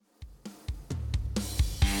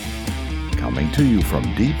Coming to you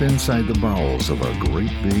from deep inside the bowels of a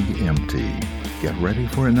great big empty. Get ready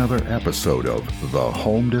for another episode of The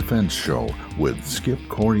Home Defense Show with Skip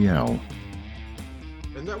Coryell.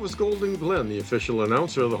 And that was Golden Glenn, the official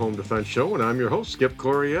announcer of the Home Defense Show, and I'm your host, Skip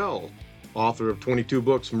Coryell, author of 22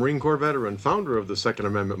 books, Marine Corps veteran, founder of the Second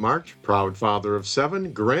Amendment March, proud father of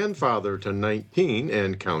 7, grandfather to 19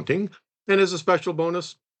 and counting, and as a special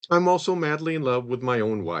bonus, I'm also madly in love with my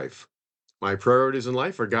own wife. My priorities in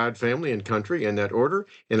life are God, family, and country in that order,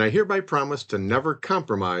 and I hereby promise to never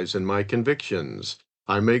compromise in my convictions.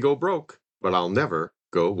 I may go broke, but I'll never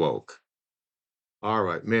go woke. All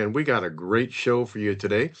right, man, we got a great show for you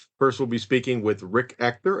today. First, we'll be speaking with Rick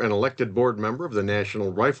Ector, an elected board member of the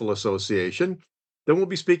National Rifle Association. Then we'll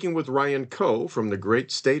be speaking with Ryan Coe from the great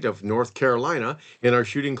state of North Carolina in our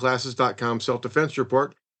shootingclasses.com self-defense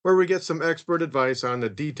report, where we get some expert advice on the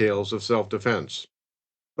details of self-defense.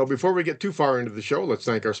 But before we get too far into the show, let's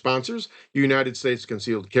thank our sponsors, United States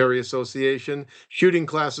Concealed Carry Association,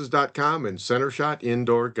 shootingclasses.com, and Center Shot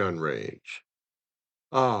Indoor Gun Range.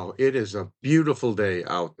 Oh, it is a beautiful day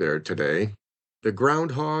out there today. The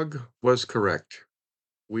groundhog was correct.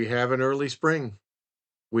 We have an early spring.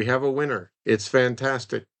 We have a winter. It's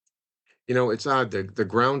fantastic. You know, it's odd. The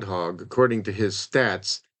groundhog, according to his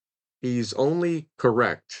stats, he's only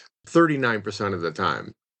correct 39% of the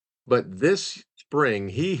time. But this spring,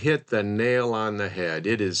 he hit the nail on the head.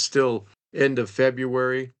 It is still end of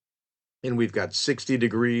February, and we've got 60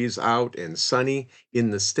 degrees out and sunny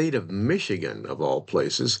in the state of Michigan, of all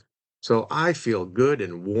places. So I feel good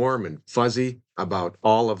and warm and fuzzy about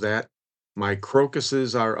all of that. My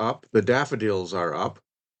crocuses are up. The daffodils are up.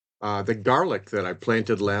 The garlic that I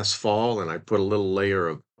planted last fall, and I put a little layer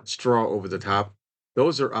of straw over the top,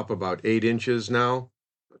 those are up about 8 inches now.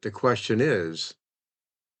 But the question is,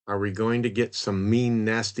 are we going to get some mean,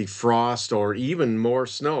 nasty frost or even more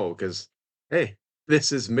snow? Because, hey,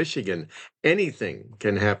 this is Michigan. Anything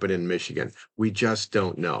can happen in Michigan. We just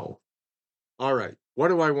don't know. All right, what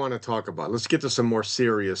do I want to talk about? Let's get to some more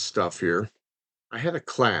serious stuff here. I had a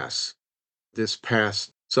class this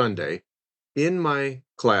past Sunday. In my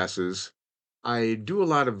classes, I do a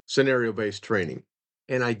lot of scenario-based training,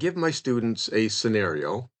 and I give my students a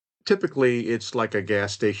scenario. Typically, it's like a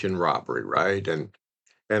gas station robbery, right?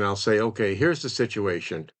 And I'll say, okay, here's the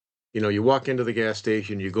situation. You know, you walk into the gas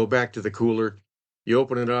station, you go back to the cooler, you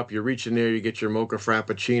open it up, you reach in there, you get your mocha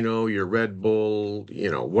frappuccino, your Red Bull,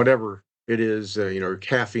 whatever it is, your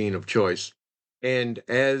caffeine of choice. And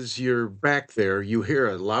as you're back there, you hear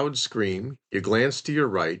a loud scream, you glance to your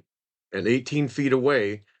right, and 18 feet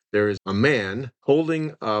away, there is a man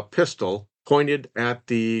holding a pistol pointed at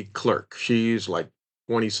the clerk. She's like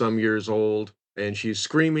 20 some years old, and she's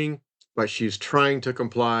screaming, but she's trying to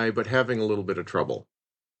comply, but having a little bit of trouble.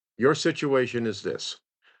 Your situation is this.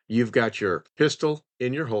 You've got your pistol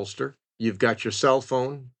in your holster. You've got your cell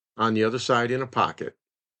phone on the other side in a pocket.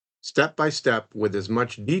 Step by step, with as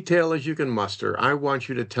much detail as you can muster, I want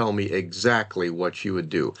you to tell me exactly what you would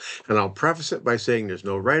do. And I'll preface it by saying there's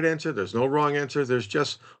no right answer, there's no wrong answer, there's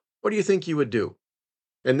just, what do you think you would do?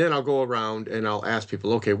 And then I'll go around and I'll ask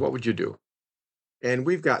people, okay, what would you do? And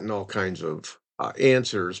we've gotten all kinds of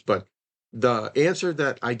answers, but the answer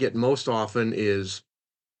that I get most often is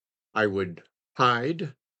I would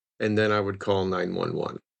hide and then I would call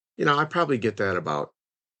 911. I probably get that about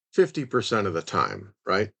 50% of the time,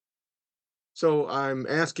 right? So I'm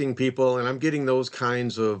asking people and I'm getting those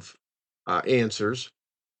kinds of answers.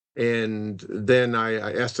 And then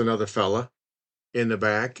I asked another fella in the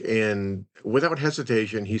back, and without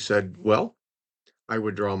hesitation, he said, well, I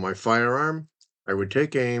would draw my firearm, I would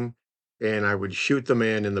take aim, and I would shoot the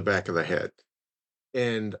man in the back of the head.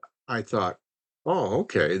 And I thought, oh,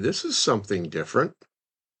 okay, this is something different.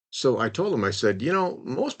 So I told him, I said,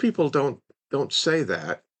 most people don't say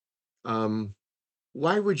that.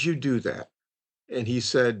 Why would you do that? And he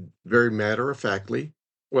said very matter-of-factly,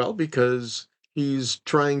 well, because he's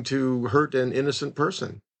trying to hurt an innocent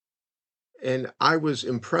person. And I was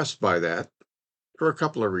impressed by that for a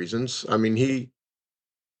couple of reasons. I mean,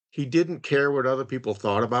 he didn't care what other people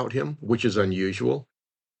thought about him, which is unusual.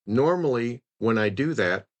 Normally, when I do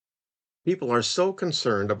that, people are so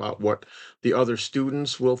concerned about what the other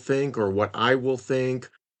students will think or what I will think,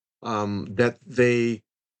 that they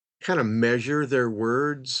kind of measure their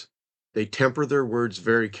words. They temper their words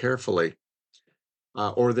very carefully.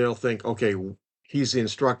 Or they'll think, okay, he's the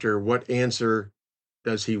instructor. What answer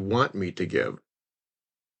does he want me to give?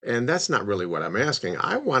 And that's not really what I'm asking.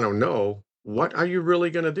 I want to know, what are you really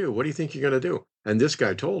going to do? What do you think you're going to do? And this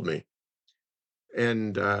guy told me.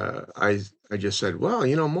 And I just said, well,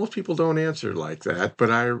 most people don't answer like that, but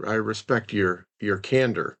I respect your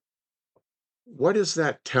candor. what is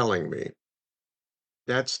that telling me?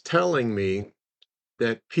 That's telling me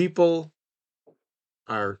that people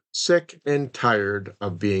are sick and tired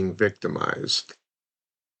of being victimized.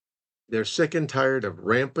 They're sick and tired of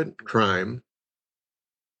rampant crime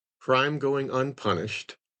going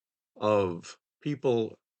unpunished, of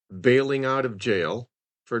people bailing out of jail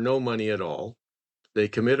for no money at all. They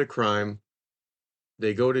commit a crime,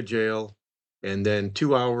 they go to jail, and then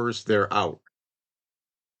 2 hours they're out.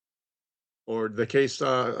 Or the case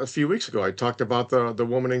a few weeks ago, I talked about the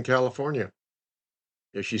woman in California.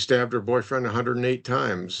 Yeah, she stabbed her boyfriend 108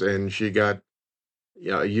 times, and she got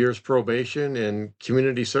a year's probation and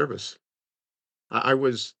community service. I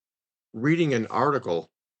was reading an article,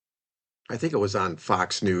 I think it was on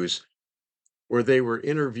Fox News, where they were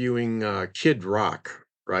interviewing Kid Rock,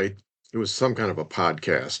 right? It was some kind of a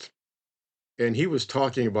podcast. And he was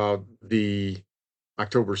talking about the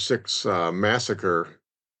October 6th massacre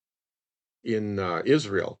in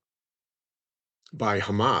Israel by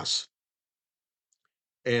Hamas.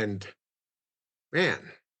 And man,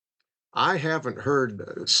 I haven't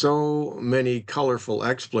heard so many colorful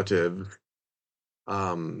expletives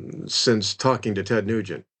since talking to Ted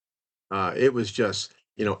Nugent. It was just,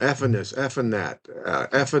 effing this, effing that,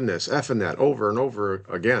 effing this, effing that, over and over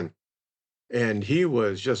again. And he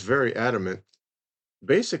was just very adamant.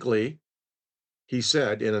 Basically, he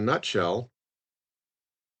said, in a nutshell,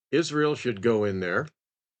 Israel should go in there.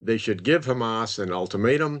 They should give Hamas an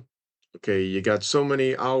ultimatum. Okay, you got so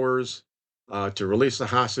many hours to release the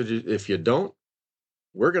hostages. If you don't,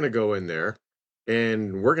 we're going to go in there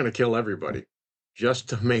and we're going to kill everybody just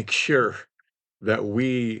to make sure that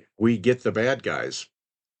we get the bad guys.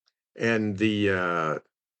 And the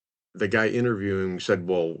guy interviewing said,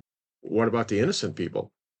 "Well, what about the innocent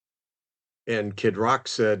people?" And Kid Rock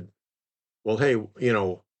said, "Well, hey,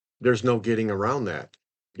 there's no getting around that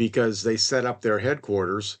because they set up their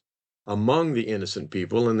headquarters among the innocent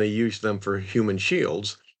people and they use them for human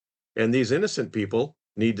shields. And these innocent people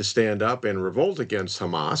need to stand up and revolt against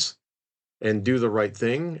Hamas and do the right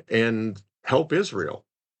thing and help Israel."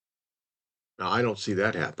 Now, I don't see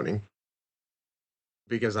that happening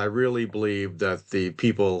because I really believe that the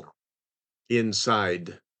people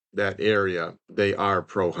inside that area, they are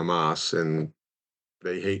pro-Hamas and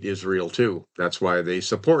they hate Israel too. That's why they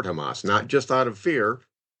support Hamas, not just out of fear,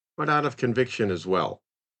 but out of conviction as well.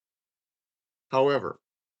 However,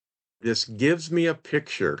 this gives me a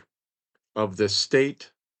picture of the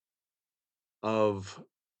state of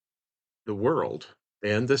the world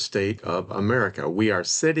and the state of America. We are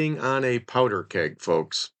sitting on a powder keg,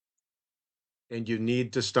 folks, and you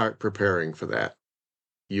need to start preparing for that.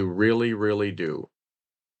 You really, really do.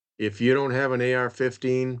 If you don't have an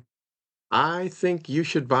AR-15, I think you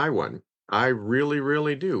should buy one. I really,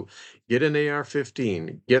 really do. Get an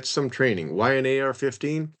AR-15, get some training. Why an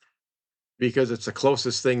AR-15? Because it's the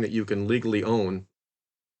closest thing that you can legally own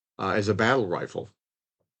as a battle rifle.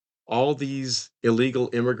 All these illegal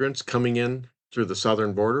immigrants coming in through the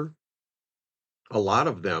southern border, a lot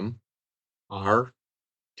of them are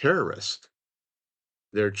terrorists.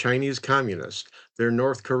 They're Chinese communists. They're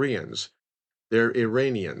North Koreans. They're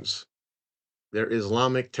Iranians. They're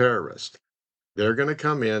Islamic terrorists. They're going to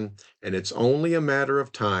come in, and it's only a matter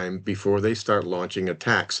of time before they start launching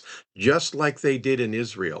attacks, just like they did in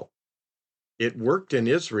Israel. It worked in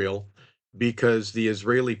Israel because the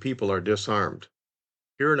Israeli people are disarmed.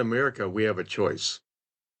 Here in America, we have a choice,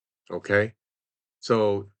 okay?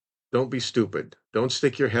 So don't be stupid. Don't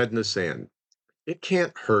stick your head in the sand. It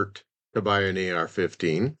can't hurt to buy an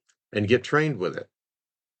AR-15 and get trained with it.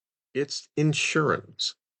 It's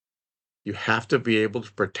insurance. You have to be able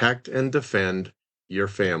to protect and defend your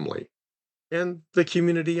family and the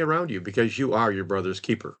community around you because you are your brother's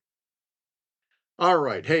keeper. All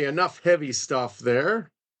right. Hey, enough heavy stuff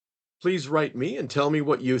there. Please write me and tell me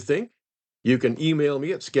what you think. You can email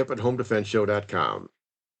me at skip@homedefenseshow.com.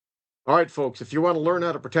 All right, folks, if you want to learn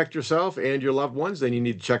how to protect yourself and your loved ones, then you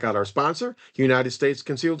need to check out our sponsor, United States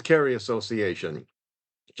Concealed Carry Association.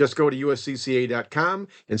 Just go to uscca.com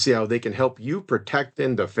and see how they can help you protect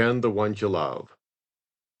and defend the ones you love.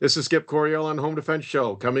 This is Skip Coryell on Home Defense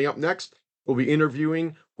Show. Coming up next, we'll be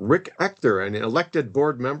interviewing Rick Ector, an elected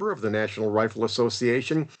board member of the National Rifle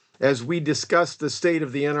Association, as we discuss the state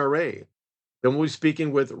of the NRA. Then we'll be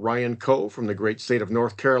speaking with Ryan Coe from the great state of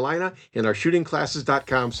North Carolina in our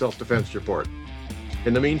shootingclasses.com self-defense report.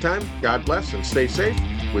 In the meantime, God bless and stay safe.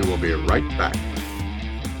 We will be right back.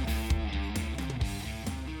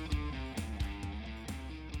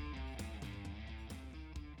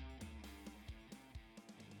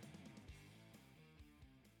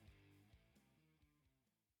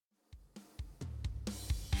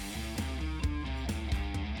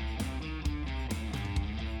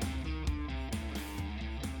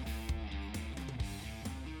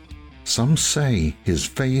 Some say his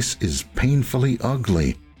face is painfully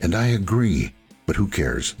ugly, and I agree. But who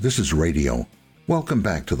cares? This is radio. Welcome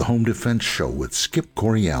back to the Home Defense Show with Skip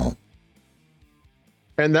Coryell.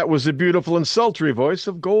 And that was the beautiful and sultry voice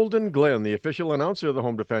of Golden Glenn, the official announcer of the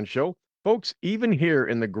Home Defense Show. Folks, even here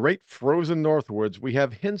in the great frozen Northwoods, we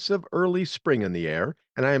have hints of early spring in the air,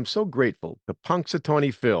 and I am so grateful to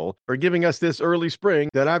Punxsutawney Phil for giving us this early spring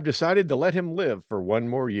that I've decided to let him live for one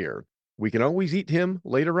more year. We can always eat him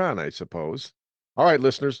later on, I suppose. All right,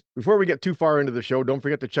 listeners, before we get too far into the show, don't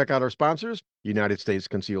forget to check out our sponsors, United States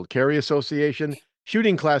Concealed Carry Association,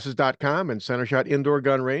 shootingclasses.com, and Centershot Indoor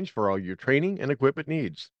Gun Range for all your training and equipment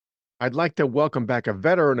needs. I'd like to welcome back a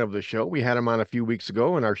veteran of the show. We had him on a few weeks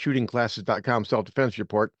ago in our shootingclasses.com self-defense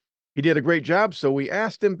report. He did a great job, so we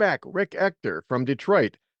asked him back, Rick Ector from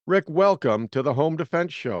Detroit. Rick, welcome to the Home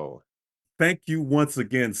Defense Show. Thank you once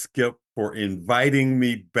again, Skip, for inviting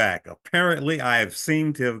me back. Apparently, I have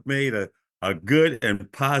seemed to have made a good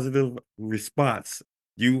and positive response.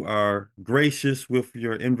 You are gracious with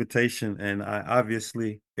your invitation, and I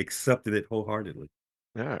obviously accepted it wholeheartedly.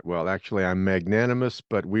 All right. Well, actually, I'm magnanimous,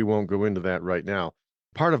 but we won't go into that right now.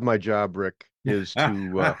 Part of my job, Rick, is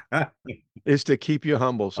to keep you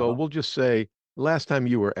humble. So we'll just say, last time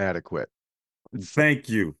you were adequate. Thank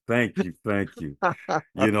you.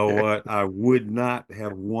 You know what? I would not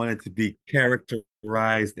have wanted to be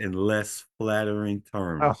characterized in less flattering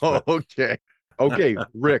terms. Oh, okay. Okay,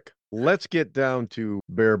 Rick, let's get down to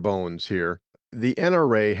bare bones here. The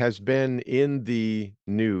NRA has been in the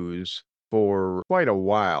news for quite a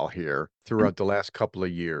while here throughout the last couple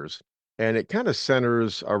of years. And it kind of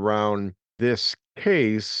centers around this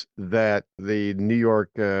case that the New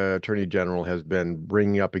York Attorney General has been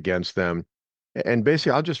bringing up against them. And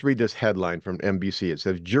basically, I'll just read this headline from NBC. It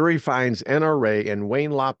says, jury finds NRA and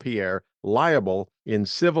Wayne LaPierre liable in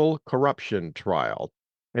civil corruption trial.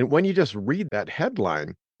 And when you just read that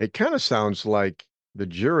headline, it kind of sounds like the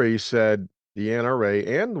jury said the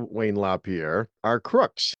NRA and Wayne LaPierre are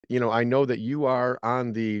crooks. You know, I know that you are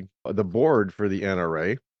on the board for the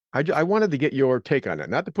NRA. I wanted to get your take on it,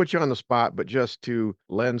 not to put you on the spot, but just to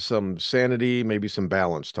lend some sanity, maybe some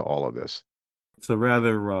balance to all of this. It's a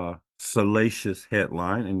rather salacious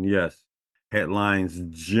headline. And yes, headlines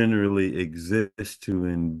generally exist to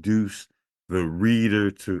induce the reader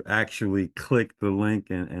to actually click the link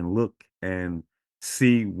and look and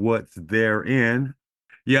see what's therein.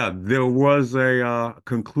 Yeah, there was a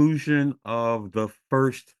conclusion of the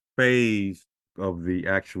first phase of the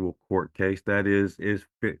actual court case. That is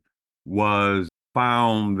it was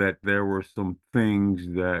found that there were some things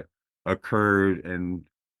that occurred and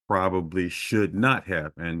probably should not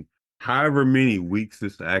have. And however many weeks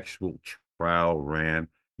this actual trial ran,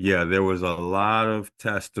 yeah, there was a lot of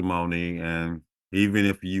testimony. And even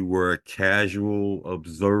if you were a casual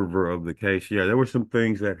observer of the case, yeah, there were some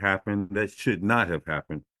things that happened that should not have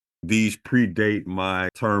happened. These predate my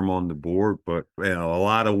term on the board, but in a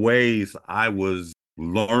lot of ways, I was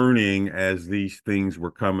learning as these things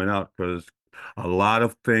were coming out because a lot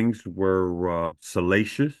of things were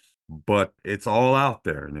salacious, but it's all out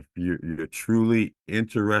there. And if you're truly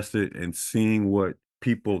interested in seeing what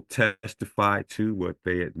people testify to, what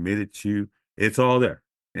they admitted to, it's all there.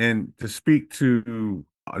 And to speak to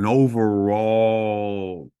an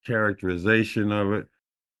overall characterization of it,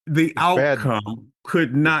 the outcome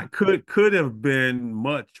could have been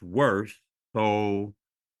much worse. So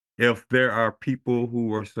if there are people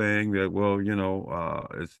who are saying that, well,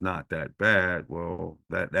 it's not that bad, well,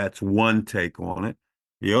 that's one take on it.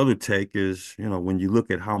 The other take is, when you look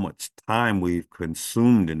at how much time we've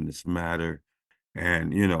consumed in this matter,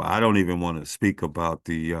 and I don't even want to speak about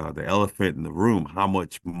the elephant in the room, how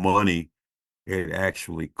much money it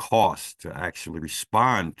actually costs to actually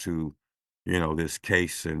respond to, this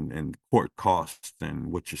case and court costs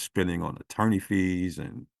and what you're spending on attorney fees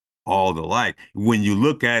and all the like. When you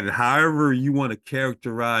look at it, however you want to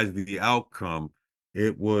characterize the outcome,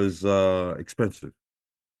 it was expensive.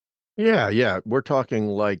 Yeah. We're talking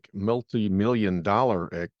like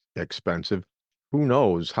multi-million-dollar expensive. Who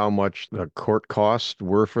knows how much the court costs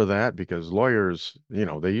were for that? Because lawyers,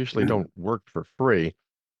 they usually don't work for free.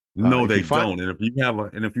 No, they don't.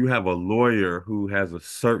 And if you have a lawyer who has a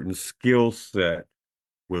certain skill set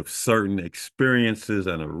with certain experiences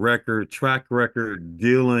and a track record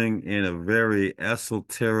dealing in a very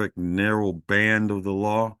esoteric, narrow band of the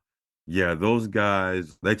law, yeah, those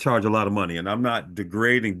guys, they charge a lot of money. And I'm not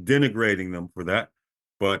denigrating them for that.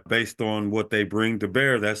 But based on what they bring to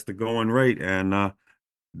bear, that's the going rate. And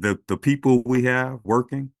the people we have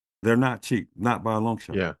working, they're not cheap, not by a long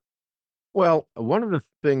shot. Yeah. Well, one of the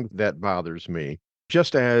things that bothers me,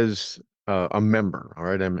 just as a member. All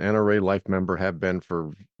right, I'm an NRA Life member, have been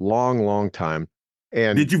for long time.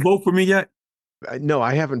 And Did you vote for me yet? no,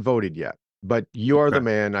 I haven't voted yet, but you're the Okay.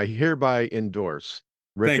 man. I hereby endorse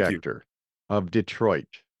Rick Thank you. Ector of Detroit,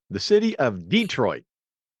 the city of Detroit.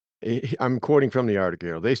 I'm quoting from the article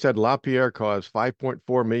here. They said LaPierre caused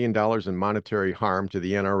 $5.4 million in monetary harm to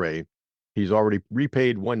the NRA. He's already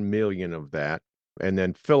repaid $1 million of that. And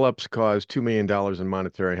then Phillips caused $2 million in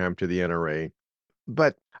monetary harm to the NRA.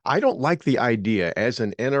 But I don't like the idea as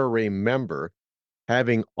an NRA member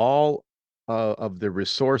having all of the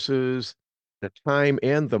resources, the time,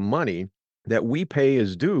 and the money that we pay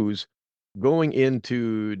as dues going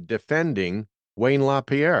into defending Wayne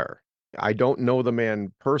LaPierre. I don't know the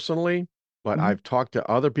man personally, but Mhm. I've talked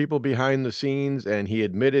to other people behind the scenes, and he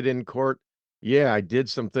admitted in court, yeah, I did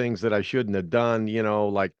some things that I shouldn't have done,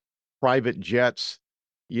 like private jets,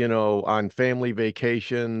 on family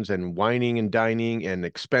vacations and wining and dining and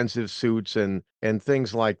expensive suits and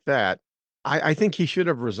things like that. I think he should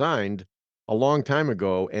have resigned a long time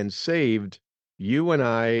ago and saved you and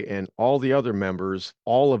I and all the other members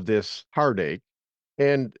all of this heartache.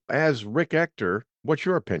 And as Rick Ector, what's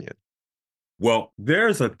your opinion? Well,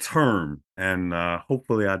 there's a term, and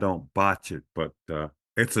hopefully I don't botch it, but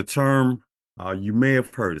it's a term you may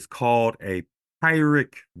have heard. It's called a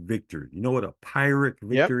Pyrrhic victory. You know what a Pyrrhic Yep,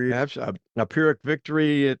 victory is? a Pyrrhic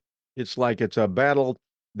victory. It's like it's a battle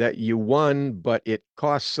that you won, but it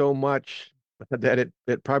cost so much that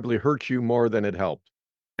it probably hurt you more than it helped.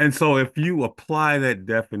 And so if you apply that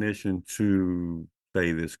definition to,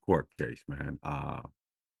 say, this court case, man,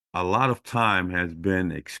 a lot of time has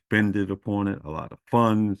been expended upon it. A lot of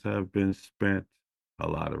funds have been spent, a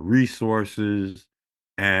lot of resources.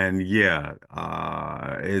 And yeah,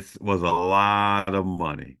 it was a lot of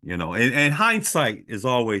money, and hindsight is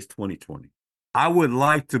always 2020. I would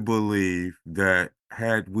like to believe that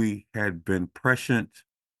had we had been prescient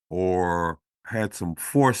or had some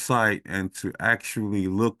foresight and to actually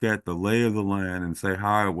look at the lay of the land and say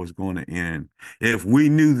how it was going to end, if we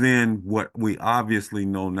knew then what we obviously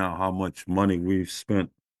know now, how much money we've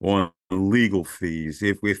spent on legal fees,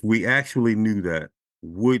 if we actually knew that,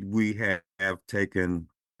 would we have taken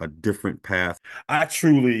a different path? I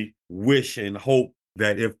truly wish and hope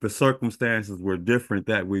that if the circumstances were different,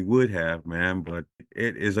 that we would have, man. But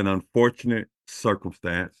it is an unfortunate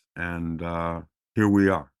circumstance, and here we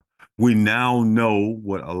are. We now know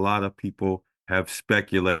what a lot of people have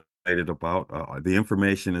speculated about. The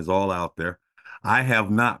information is all out there. I have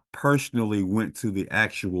not personally went to the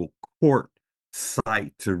actual court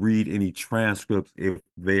site to read any transcripts if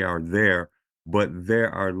they are there, but there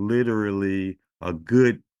are literally a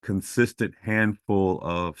good consistent handful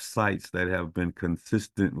of sites that have been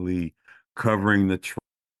consistently covering the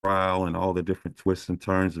trial and all the different twists and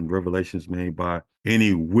turns and revelations made by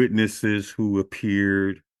any witnesses who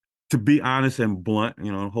appeared. To be honest and blunt,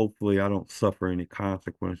 hopefully I don't suffer any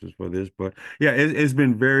consequences for this, but yeah, it's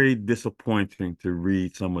been very disappointing to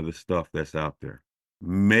read some of the stuff that's out there.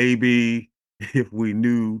 Maybe if we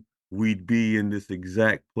knew we'd be in this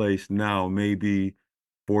exact place now, maybe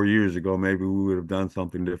 4 years ago, maybe we would have done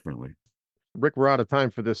something differently. Rick, we're out of time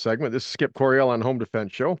for this segment. This is Skip Coryell on Home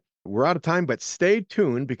Defense Show. We're out of time, but stay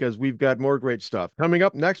tuned because we've got more great stuff. Coming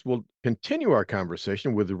up next, we'll continue our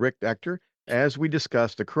conversation with Rick Ector as we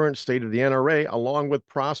discuss the current state of the NRA along with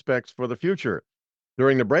prospects for the future.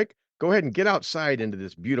 During the break, go ahead and get outside into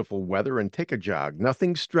this beautiful weather and take a jog.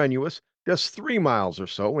 Nothing strenuous, just 3 miles or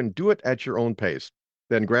so, and do it at your own pace.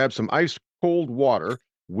 Then grab some ice cold water.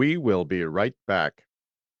 We will be right back.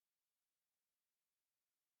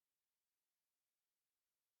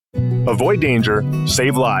 Avoid danger,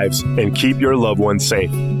 save lives, and keep your loved ones safe.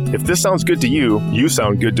 If this sounds good to you, you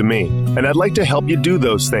sound good to me, and I'd like to help you do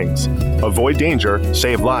those things. Avoid danger,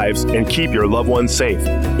 save lives, and keep your loved ones safe.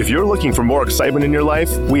 If you're looking for more excitement in your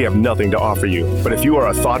life, we have nothing to offer you. But if you are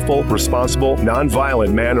a thoughtful, responsible,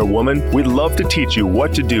 nonviolent man or woman, we'd love to teach you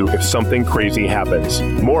what to do if something crazy happens.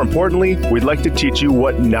 More importantly, we'd like to teach you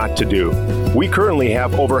what not to do. We currently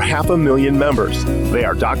have over 500,000 members. They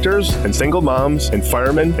are doctors and single moms and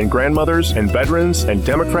firemen and grandmothers and veterans and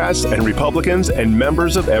Democrats and Republicans and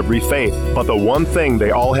members of every faith. But the one thing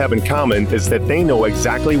they all have in common is that they know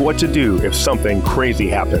exactly what to do if something crazy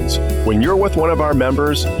happens. When you're with one of our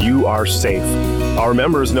members, you are safe. Our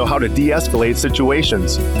members know how to de-escalate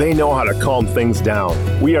situations. They know how to calm things down.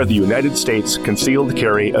 We are the United States Concealed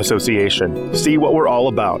Carry Association. See what we're all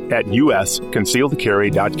about at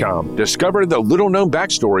usconcealedcarry.com. Discover the little-known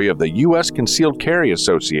backstory of the U.S. Concealed Carry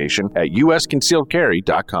Association at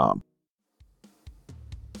usconcealedcarry.com.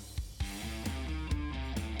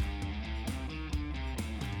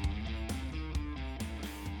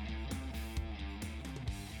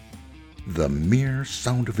 The mere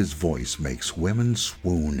sound of his voice makes women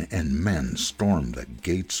swoon and men storm the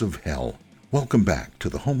gates of hell. Welcome back to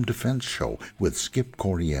the Home Defense Show with Skip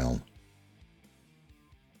Coryell.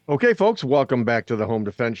 Okay, folks, welcome back to the Home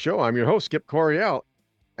Defense Show. I'm your host, Skip Coryell.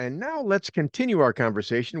 And now let's continue our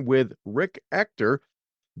conversation with Rick Ector,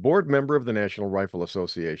 board member of the National Rifle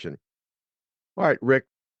Association. All right, Rick,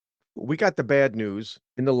 we got the bad news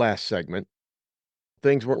in the last segment.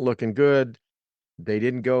 Things weren't looking good. They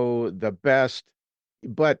didn't go the best,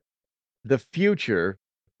 but the future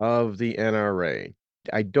of the NRA,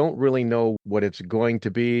 I don't really know what it's going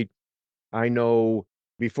to be. I know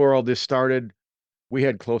before all this started, we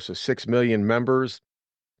had close to 6 million members.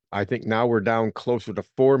 I think now we're down closer to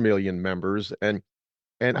 4 million members. And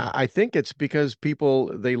I think it's because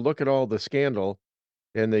people, they look at all the scandal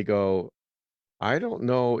and they go, I don't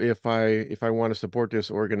know if I want to support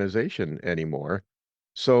this organization anymore.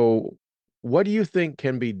 So what do you think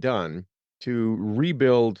can be done to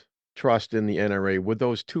rebuild trust in the NRA with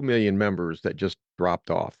those 2 million members that just dropped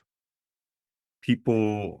off?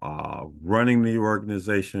 People running the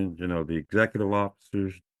organization, the executive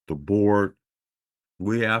officers, the board,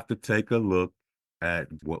 we have to take a look at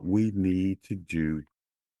what we need to do.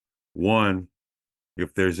 One,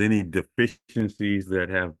 if there's any deficiencies that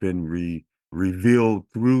have been revealed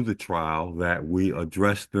through the trial, that we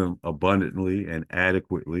address them abundantly and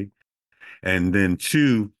adequately. And then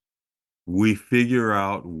two, we figure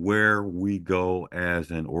out where we go as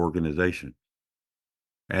an organization.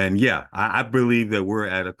 And yeah, I believe that we're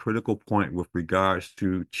at a critical point with regards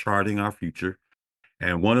to charting our future.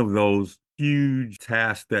 And one of those huge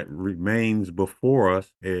tasks that remains before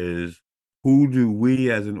us is, who do we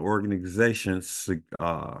as an organization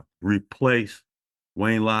replace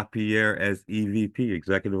Wayne LaPierre as EVP,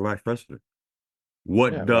 Executive Vice President?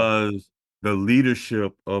 What does the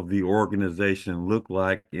leadership of the organization look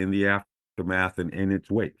like in the aftermath and in its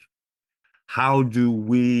wake? How do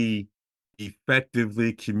we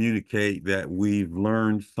effectively communicate that we've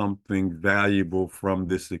learned something valuable from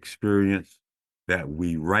this experience, that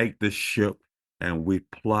we right the ship and we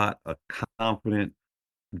plot a confident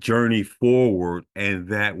journey forward, and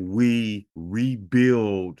that we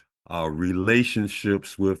rebuild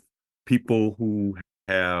relationships with people who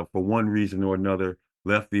have, for one reason or another,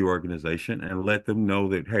 left the organization, and let them know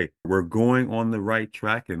that, hey, we're going on the right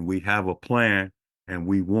track and we have a plan and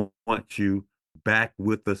we want you back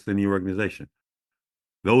with us in the organization.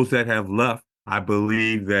 Those that have left, I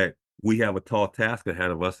believe that we have a tall task ahead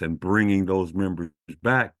of us in bringing those members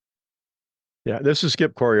back. Yeah, this is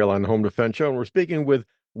Skip Coryell on the Home Defense Show, and we're speaking with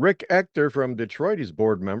Rick Ector from Detroit. He's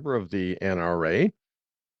board member of the NRA.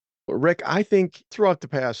 Rick, I think throughout the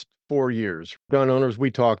past 4 years, gun owners, we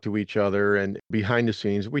talk to each other, and behind the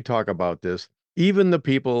scenes, we talk about this. Even the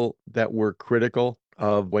people that were critical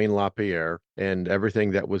of Wayne LaPierre and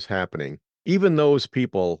everything that was happening, even those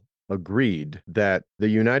people agreed that the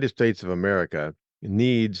United States of America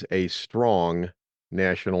needs a strong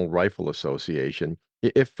National Rifle Association,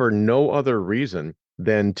 if for no other reason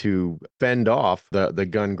than to fend off the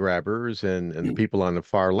gun grabbers and the people on the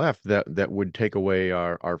far left that would take away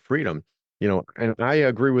our freedom. And I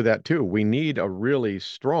agree with that too. We need a really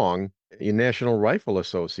strong National Rifle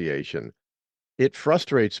Association. It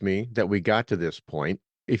frustrates me that we got to this point.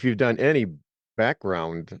 If you've done any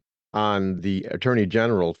background on the Attorney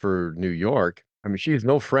General for New York, I mean, she's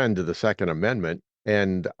no friend to the Second Amendment.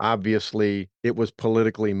 And obviously, it was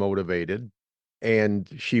politically motivated. And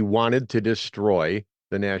she wanted to destroy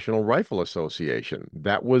the National Rifle Association.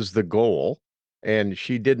 That was the goal. And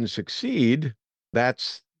she didn't succeed.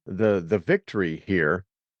 That's the victory here.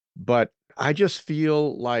 But I just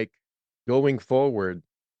feel like going forward,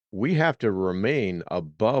 we have to remain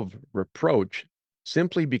above reproach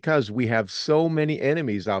simply because we have so many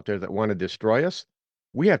enemies out there that want to destroy us.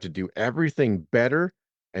 We have to do everything better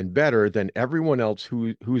and better than everyone else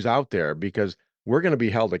who's out there, because we're going to be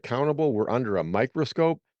held accountable. We're under a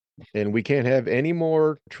microscope, and we can't have any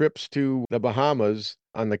more trips to the Bahamas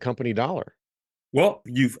on the company dollar. Well,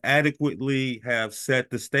 you've adequately have set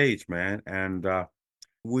the stage, man. And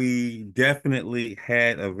we definitely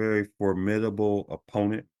had a very formidable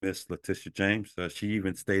opponent, Miss Letitia James. She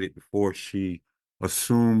even stated before she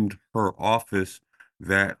assumed her office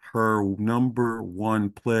that her number one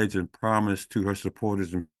pledge and promise to her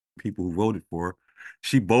supporters and people who voted for her,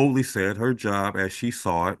 she boldly said her job, as she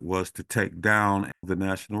saw it, was to take down the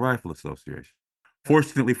National Rifle Association.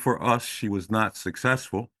 Fortunately for us, she was not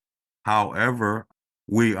successful. However,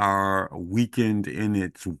 we are weakened in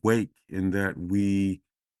its wake in that we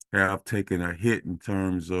have taken a hit in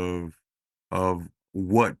terms of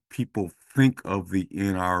what people think of the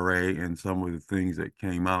NRA and some of the things that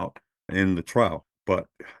came out. in the trial. But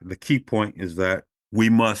the key point is that we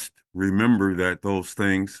must remember that those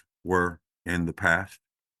things were in the past.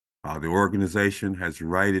 The organization has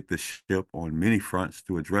righted the ship on many fronts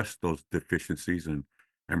to address those deficiencies and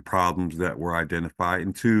problems that were identified.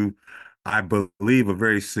 And to, I believe, a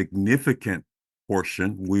very significant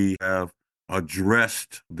portion, we have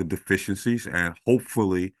addressed the deficiencies, and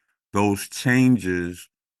hopefully those changes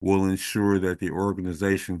will ensure that the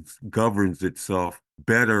organization governs itself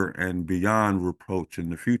better and beyond reproach in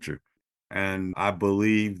the future. And I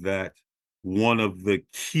believe that one of the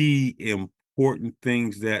key important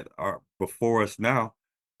things that are before us now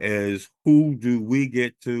is, who do we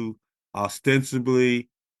get to ostensibly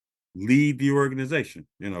lead the organization?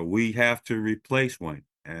 We have to replace Wayne.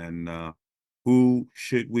 And who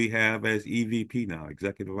should we have as EVP now,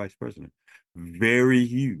 Executive Vice President? Very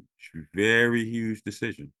huge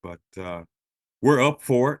decision. But we're up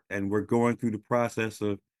for it, and we're going through the process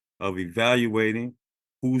of evaluating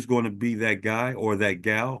who's going to be that guy or that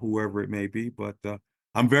gal, whoever it may be. But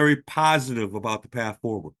I'm very positive about the path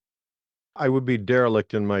forward. I would be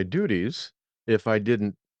derelict in my duties if I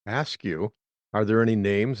didn't ask you, are there any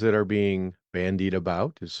names that are being bandied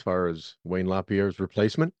about as far as Wayne LaPierre's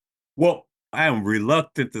replacement? Well, I am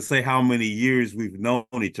reluctant to say how many years we've known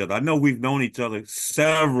each other. I know we've known each other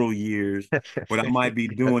several years, but I might be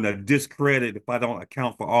doing a discredit if I don't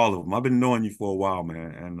account for all of them. I've been knowing you for a while,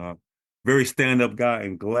 man, and very stand-up guy,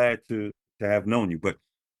 and glad to have known you. But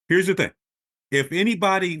here's the thing. If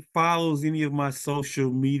anybody follows any of my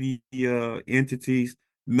social media entities,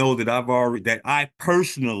 know that I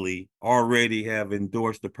personally already have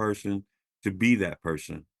endorsed the person to be that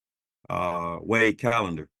person, Wade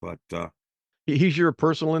Callender. But He's your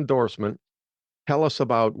personal endorsement. Tell us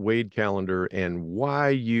about Wade Callender and why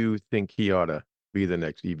you think he ought to be the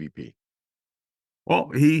next EVP.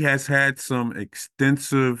 Well, he has had some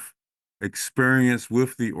extensive experience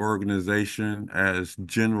with the organization as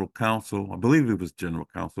general counsel. I believe it was general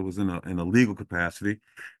counsel, was in a legal capacity.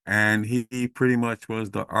 And he pretty much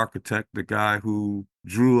was the architect, the guy who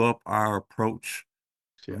drew up our approach.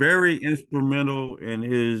 Yeah. Very instrumental in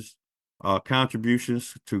his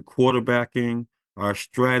contributions to quarterbacking our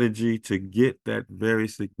strategy to get that very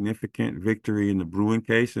significant victory in the Bruin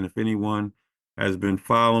case. And if anyone has been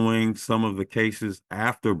following some of the cases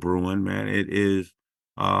after Bruin, man, it is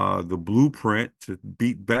the blueprint to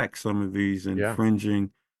beat back some of these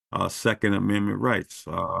infringing Second Amendment rights.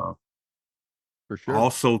 For sure.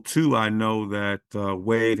 Also, too, I know that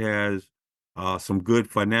Wade has some good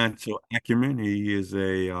financial acumen. He is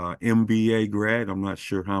a MBA grad. I'm not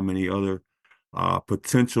sure how many other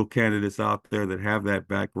potential candidates out there that have that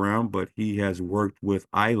background, but he has worked with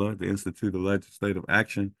ILA, the Institute of Legislative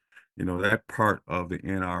Action, that part of the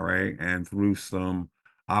NRA, and through some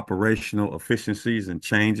operational efficiencies and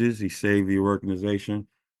changes, he saved the organization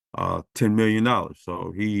 $10 million.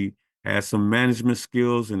 So he has some management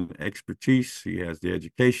skills and expertise. He has the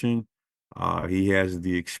education. He has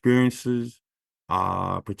the experiences,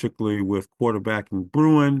 particularly with quarterbacking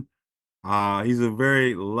Bruin. He's a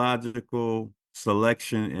very logical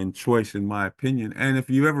selection and choice, in my opinion. And if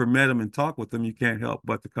you ever met him and talked with him, you can't help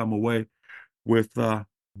but to come away with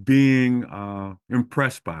being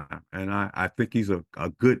impressed by him. And I think he's a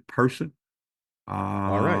good person.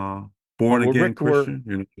 All right. Born again Rick,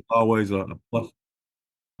 Christian. It's always a plus.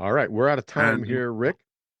 All right. We're out of time here, Rick.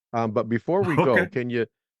 But before we go,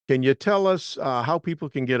 can you tell us how people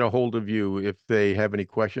can get a hold of you if they have any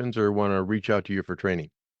questions or want to reach out to you for training?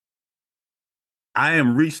 I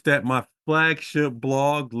am reached at my flagship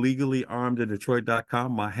blog,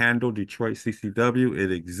 legallyarmed@detroit.com. My handle, Detroit CCW.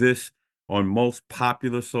 It exists on most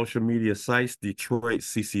popular social media sites, Detroit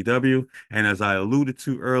CCW. And as I alluded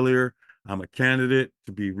to earlier, I'm a candidate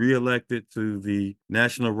to be reelected to the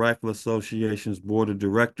National Rifle Association's Board of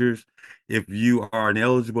Directors. If you are an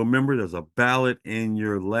eligible member, there's a ballot in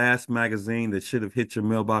your last magazine that should have hit your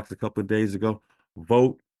mailbox a couple of days ago.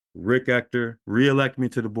 Vote Rick Ector. Reelect me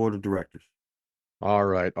to the Board of Directors. All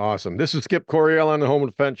right. Awesome. This is Skip Coryell on the Home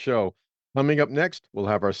Defense Show. Coming up next, we'll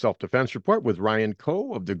have our self-defense report with Ryan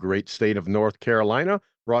Coe of the great state of North Carolina,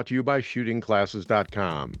 brought to you by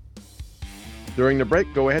shootingclasses.com. During the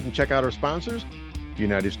break, go ahead and check out our sponsors,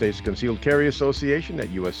 United States Concealed Carry Association at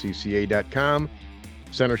uscca.com,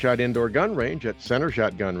 Centershot Indoor Gun Range at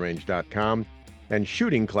centershotgunrange.com, and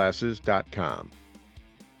shootingclasses.com.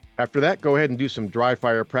 After that, go ahead and do some dry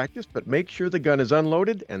fire practice, but make sure the gun is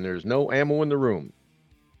unloaded and there's no ammo in the room.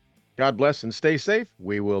 God bless and stay safe.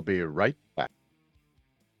 We will be right back.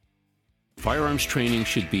 Firearms training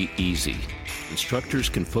should be easy. Instructors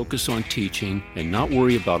can focus on teaching and not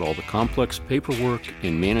worry about all the complex paperwork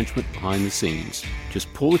and management behind the scenes.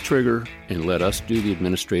 Just pull the trigger and let us do the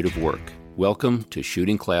administrative work. Welcome to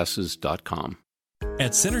shootingclasses.com.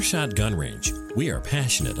 At Centershot Gun Range, we are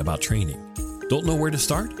passionate about training. Don't know where to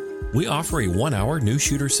start? We offer a 1-hour new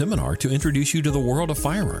shooter seminar to introduce you to the world of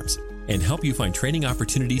firearms and help you find training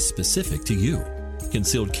opportunities specific to you.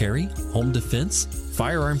 Concealed carry, home defense,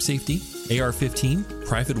 firearm safety, AR-15,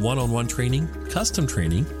 private one-on-one training, custom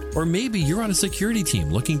training, or maybe you're on a security team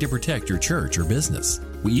looking to protect your church or business.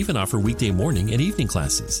 We even offer weekday morning and evening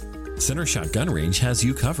classes. Centershot Gun Range has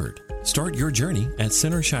you covered. Start your journey at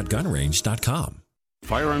centershotgunrange.com.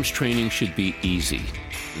 Firearms training should be easy.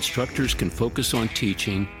 Instructors can focus on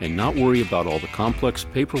teaching and not worry about all the complex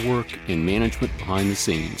paperwork and management behind the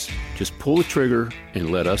scenes. Just pull the trigger and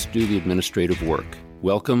let us do the administrative work.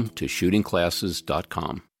 Welcome to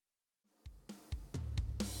shootingclasses.com.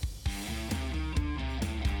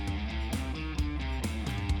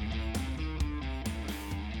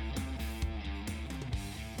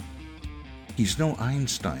 He's no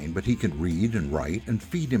Einstein, but he can read and write and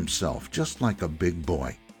feed himself just like a big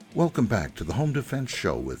boy. Welcome back to the Home Defense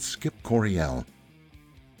Show with Skip Coryell.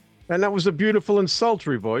 And that was the beautiful and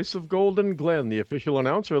sultry voice of Golden Glenn, the official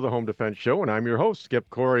announcer of the Home Defense Show, and I'm your host, Skip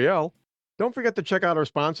Coryell. Don't forget to check out our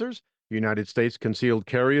sponsors, United States Concealed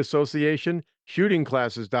Carry Association,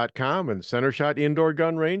 shootingclasses.com, and Centershot Indoor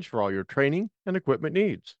Gun Range for all your training and equipment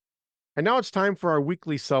needs. And now it's time for our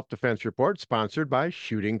weekly self-defense report, sponsored by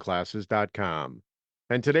shootingclasses.com.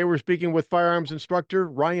 And today we're speaking with firearms instructor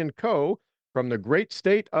Ryan Coe from the great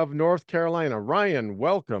state of North Carolina. Ryan,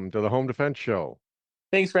 welcome to the Home Defense Show.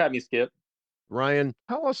 Thanks for having me, Skip. Ryan,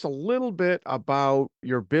 tell us a little bit about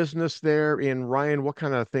your business there in Ryan. What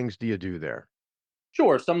kind of things do you do there?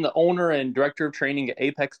 Sure. So I'm the owner and director of training at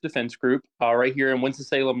Apex Defense Group right here in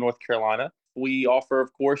Winston-Salem, North Carolina. We offer,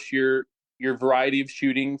 of course, your variety of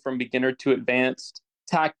shooting from beginner to advanced,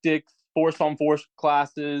 tactics, force-on-force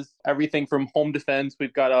classes, everything from home defense.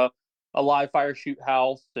 We've got a live fire shoot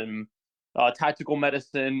house and tactical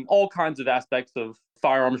medicine, all kinds of aspects of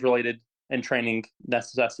firearms-related and training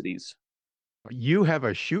necessities. You have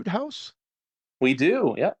a shoot house? We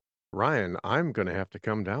do, yeah. Ryan, I'm going to have to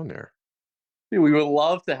come down there. We would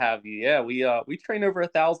love to have you. Yeah, we train over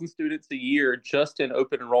 1,000 students a year just in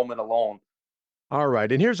open enrollment alone. All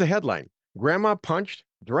right, and here's a headline. Grandma punched,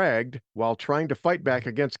 dragged while trying to fight back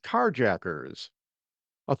against carjackers.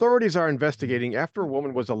 Authorities are investigating after a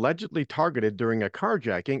woman was allegedly targeted during a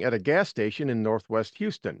carjacking at a gas station in northwest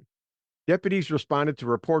Houston. Deputies responded to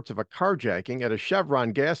reports of a carjacking at a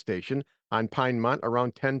Chevron gas station on Pinemont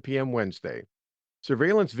around 10 p.m. Wednesday.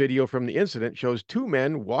 Surveillance video from the incident shows two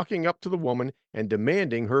men walking up to the woman and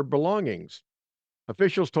demanding her belongings.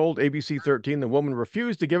 Officials told ABC 13 the woman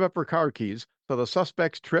refused to give up her car keys, so the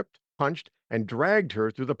suspects tripped, punched, and dragged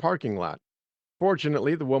her through the parking lot.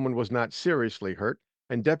 Fortunately, the woman was not seriously hurt,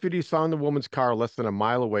 and deputies found the woman's car less than a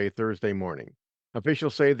mile away Thursday morning.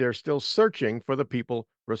 Officials say they're still searching for the people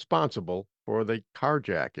responsible for the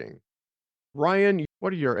carjacking. Ryan,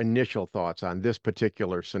 what are your initial thoughts on this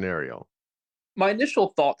particular scenario? My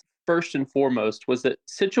initial thought, first and foremost, was that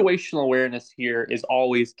situational awareness here is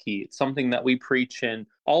always key. It's something that we preach in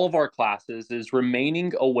all of our classes, is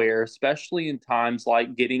remaining aware, especially in times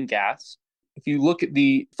like getting gas. If you look at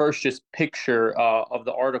the first just picture of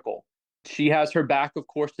the article, she has her back, of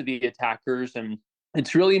course, to the attackers, and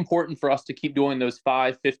it's really important for us to keep doing those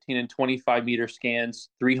 5, 15, and 25 meter scans,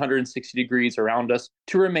 360 degrees around us,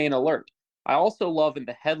 to remain alert. I also love in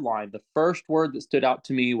the headline, the first word that stood out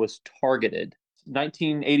to me was targeted.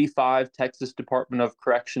 1985, Texas Department of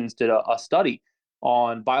Corrections did a study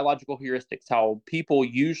on biological heuristics, how people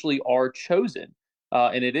usually are chosen,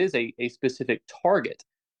 and it is a specific target.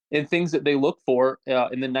 And things that they look for in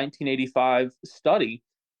the 1985 study,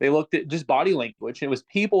 they looked at just body language. And it was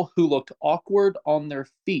people who looked awkward on their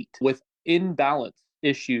feet with imbalance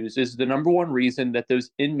issues is the number one reason that those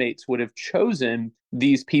inmates would have chosen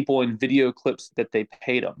these people in video clips that they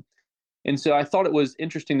paid them. And so I thought it was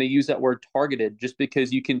interesting they use that word targeted, just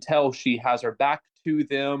because you can tell she has her back to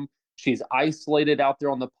them. She's isolated out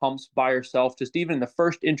there on the pumps by herself. Just even in the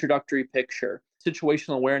first introductory picture,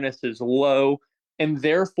 situational awareness is low, and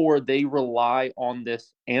therefore they rely on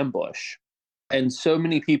this ambush. And so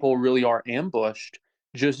many people really are ambushed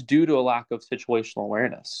just due to a lack of situational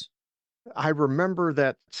awareness. I remember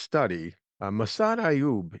that study. Masad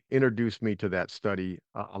Ayub introduced me to that study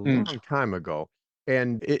a long time ago.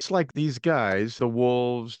 And it's like these guys, the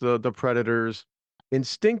wolves, the predators,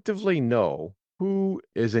 instinctively know who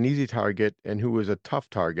is an easy target and who is a tough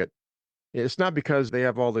target. It's not because they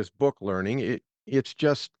have all this book learning. It's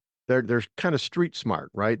just they're kind of street smart,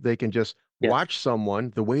 right? They can just Yes. watch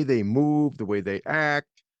someone, the way they move, the way they act.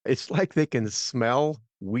 It's like they can smell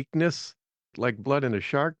weakness like blood in a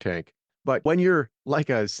shark tank. But when you're like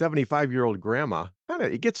a 75-year-old grandma, kind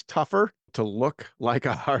of it gets tougher to look like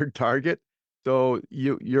a hard target. So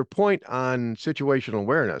your point on situational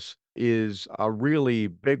awareness is a really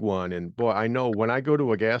big one. And boy, I know when I go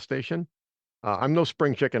to a gas station, I'm no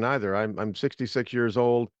spring chicken either. I'm 66 years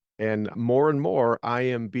old, and more I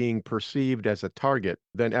am being perceived as a target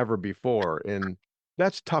than ever before. And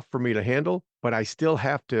that's tough for me to handle, but I still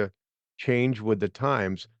have to change with the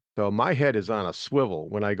times. So my head is on a swivel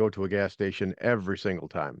when I go to a gas station every single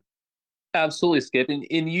time. Absolutely, Skip. And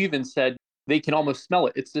you even said they can almost smell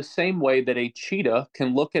it. It's the same way that a cheetah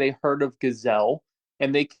can look at a herd of gazelle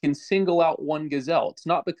and they can single out one gazelle. It's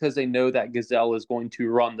not because they know that gazelle is going to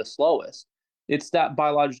run the slowest. It's that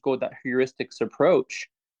biological, that heuristics approach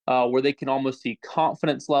where they can almost see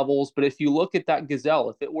confidence levels. But if you look at that gazelle,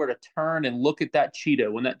 if it were to turn and look at that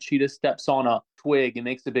cheetah, when that cheetah steps on a twig and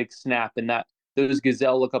makes a big snap, and that those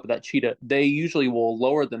gazelle look up at that cheetah, they usually will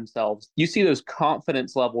lower themselves. You see those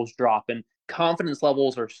confidence levels drop, and confidence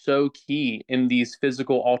levels are so key in these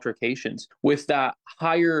physical altercations. With that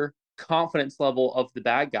higher confidence level of the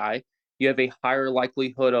bad guy, you have a higher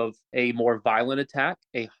likelihood of a more violent attack,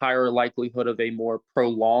 a higher likelihood of a more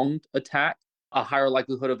prolonged attack, a higher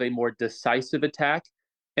likelihood of a more decisive attack.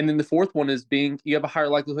 And then the fourth one is you have a higher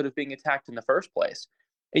likelihood of being attacked in the first place.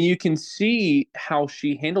 And you can see how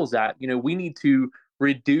she handles that. We need to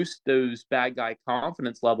reduce those bad guy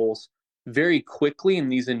confidence levels very quickly in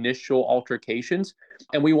these initial altercations,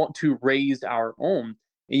 and we want to raise our own.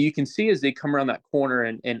 And you can see as they come around that corner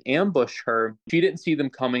and ambush her, she didn't see them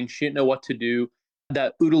coming. She didn't know what to do.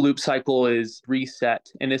 That OODA loop cycle is reset,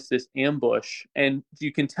 and it's this ambush. And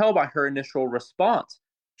you can tell by her initial response.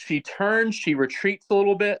 She turns, she retreats a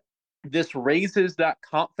little bit. This raises that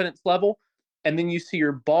confidence level. And then you see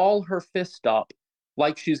her ball her fist up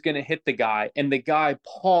like she's going to hit the guy, and the guy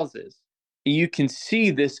pauses. And you can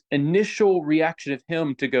see this initial reaction of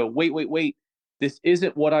him to go, wait, this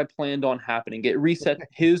isn't what I planned on happening. It reset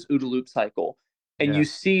his OODA loop cycle. And you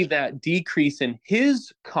see that decrease in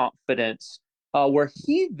his confidence where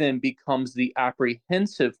he then becomes the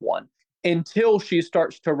apprehensive one until she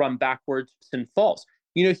starts to run backwards and falls.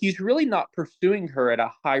 He's really not pursuing her at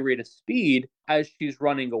a high rate of speed as she's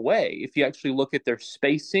running away. If you actually look at their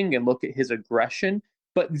spacing and look at his aggression,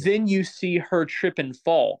 but then you see her trip and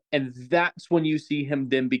fall. And that's when you see him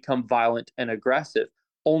then become violent and aggressive,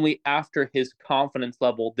 only after his confidence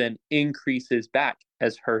level then increases back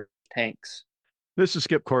as her tanks. This is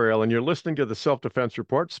Skip Coriel, and you're listening to the Self-Defense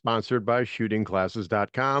Report, sponsored by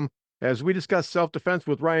shootingclasses.com, as we discuss self-defense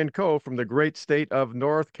with Ryan Coe from the great state of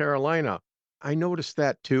North Carolina. I noticed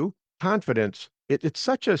that too. Confidence, it's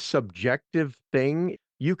such a subjective thing.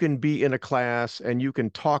 You can be in a class and you can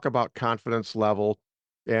talk about confidence level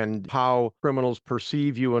and how criminals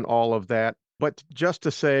perceive you and all of that. But just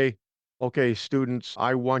to say, okay, students,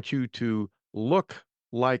 I want you to look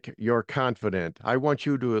like you're confident. I want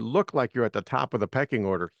you to look like you're at the top of the pecking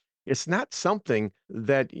order. It's not something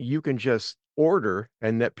that you can just order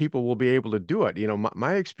and that people will be able to do it.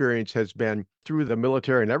 My experience has been through the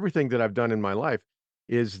military and everything that I've done in my life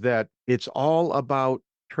is that it's all about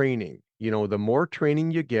training. The more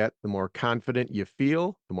training you get, the more confident you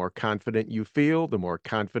feel, the more confident you feel, the more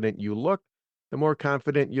confident you look, the more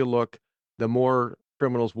confident you look, the more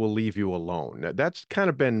criminals will leave you alone. That's kind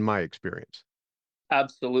of been my experience.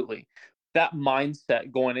 Absolutely. That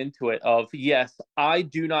mindset going into it of, yes, I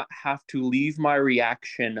do not have to leave my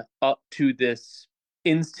reaction up to this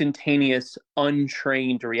instantaneous,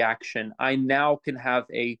 untrained reaction. I now can have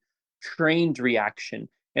a trained reaction.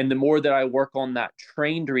 And the more that I work on that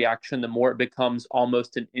trained reaction, the more it becomes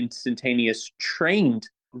almost an instantaneous trained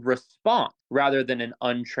response rather than an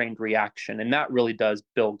untrained reaction. And that really does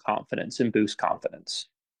build confidence and boost confidence.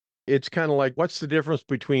 It's kind of like, what's the difference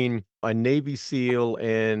between a Navy SEAL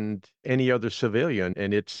and any other civilian?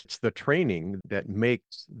 And it's the training that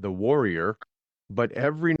makes the warrior. But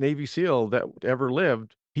every Navy SEAL that ever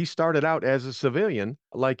lived, he started out as a civilian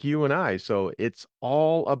like you and I. So it's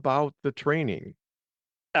all about the training.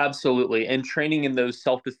 Absolutely. And training in those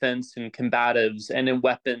self-defense and combatives and in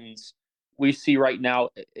weapons. We see right now,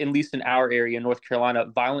 at least in our area, North Carolina,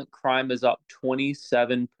 violent crime is up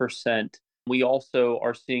 27%. We also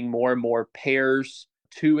are seeing more and more pairs,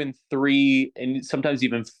 2 and 3, and sometimes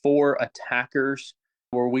even 4 attackers,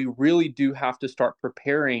 where we really do have to start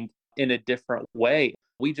preparing in a different way.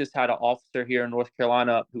 We just had an officer here in North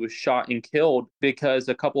Carolina who was shot and killed because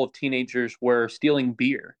a couple of teenagers were stealing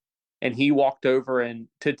beer. and he walked over and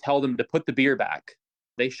to tell them to put the beer back.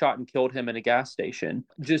 They shot and killed him in a gas station,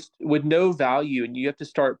 just with no value. And you have to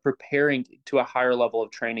start preparing to a higher level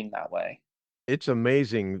of training that way. It's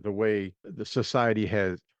amazing the way the society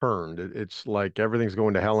has turned. It's like everything's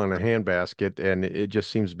going to hell in a handbasket, and it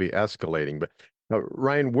just seems to be escalating. But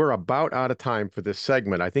Ryan, we're about out of time for this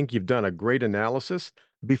segment. I think you've done a great analysis.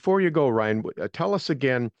 Before you go, Ryan, tell us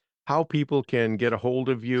again how people can get a hold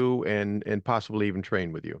of you and possibly even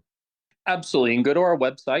train with you. Absolutely. And go to our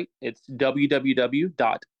website. It's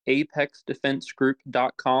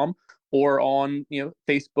www.apexdefensegroup.com, or on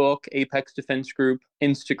Facebook, Apex Defense Group,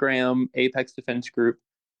 Instagram, Apex Defense Group,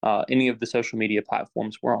 any of the social media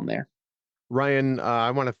platforms, we're on there. Ryan,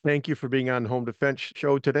 I want to thank you for being on Home Defense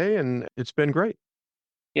Show today, and it's been great.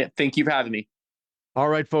 Yeah, thank you for having me. All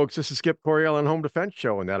right, folks, this is Skip Coryell on Home Defense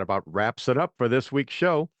Show, and that about wraps it up for this week's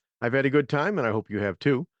show. I've had a good time, and I hope you have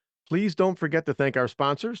too. Please don't forget to thank our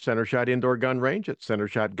sponsors, CenterShot Indoor Gun Range at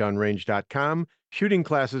centershotgunrange.com,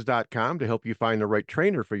 shootingclasses.com to help you find the right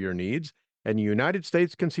trainer for your needs, and the United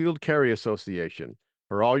States Concealed Carry Association.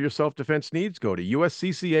 For all your self-defense needs, go to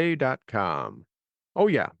uscca.com. Oh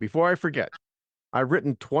yeah, before I forget, I've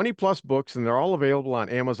written 20-plus books, and they're all available on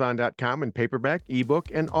Amazon.com in paperback, ebook,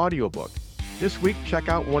 and audiobook. This week, check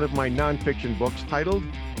out one of my nonfiction books titled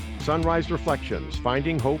Sunrise Reflections,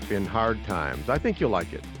 Finding Hope in Hard Times. I think you'll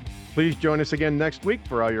like it. Please join us again next week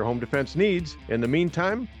for all your home defense needs. In the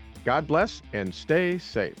meantime, God bless and stay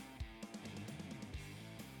safe.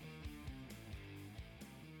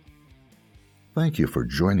 Thank you for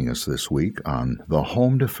joining us this week on the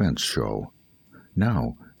Home Defense Show.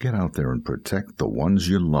 Now, get out there and protect the ones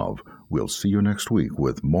you love. We'll see you next week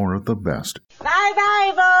with more of the best.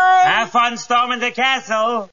 Bye-bye, boys! Have fun storming the castle!